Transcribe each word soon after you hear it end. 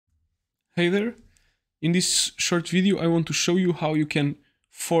Hey there! In this short video I want to show you how you can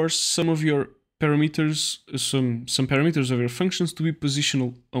force some of your parameters, some parameters of your functions to be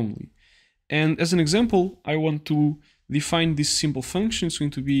positional only. And as an example, I want to define this simple function. It's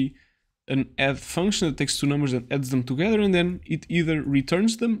going to be an add function that takes two numbers and adds them together, and then it either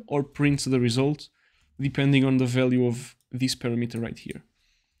returns them or prints the result depending on the value of this parameter right here.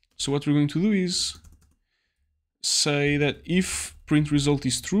 So what we're going to do is say that if print result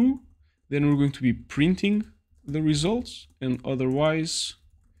is true, then we're going to be printing the results, and otherwise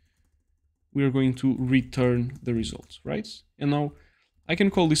we are going to return the results, right? And now I can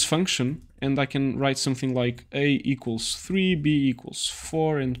call this function and I can write something like a equals 3, b equals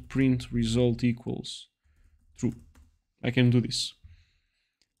 4, and print result equals true. I can do this.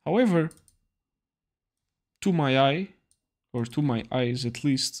 However, to my eye, or to my eyes at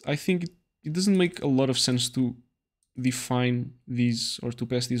least, I think it doesn't make a lot of sense to define these or to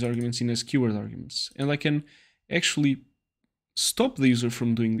pass these arguments in as keyword arguments. And I can actually stop the user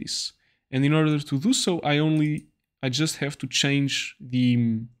from doing this. And in order to do so, I just have to change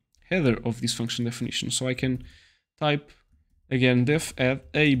the header of this function definition. So I can type again def add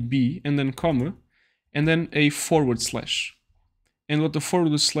a b and then comma and then a forward slash. And what the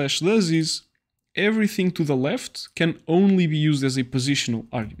forward slash does is everything to the left can only be used as a positional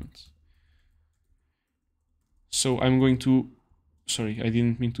argument. So I'm going to, sorry, I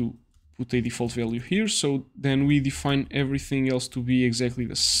didn't mean to put a default value here. So then we define everything else to be exactly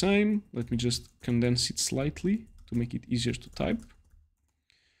the same. Let me just condense it slightly to make it easier to type.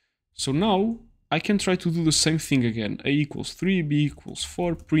 So now I can try to do the same thing again. A equals 3, b equals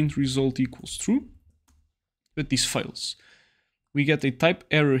 4, print result equals true. But this fails. We get a type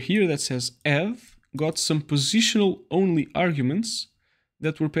error here that says add got some positional only arguments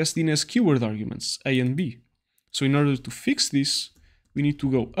that were passed in as keyword arguments, a and b. So in order to fix this, we need to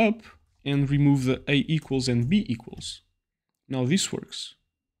go up and remove the a equals and b equals. Now this works.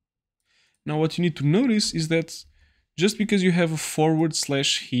 Now what you need to notice is that just because you have a forward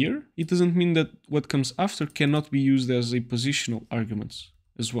slash here, it doesn't mean that what comes after cannot be used as a positional argument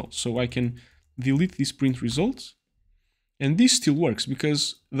as well. So I can delete this print result, and this still works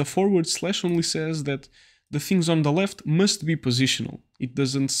because the forward slash only says that the things on the left must be positional. It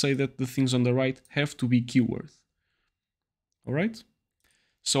doesn't say that the things on the right have to be keyword. Alright?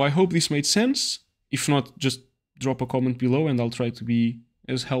 So I hope this made sense. If not, just drop a comment below and I'll try to be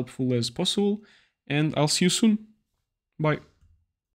as helpful as possible. And I'll see you soon. Bye.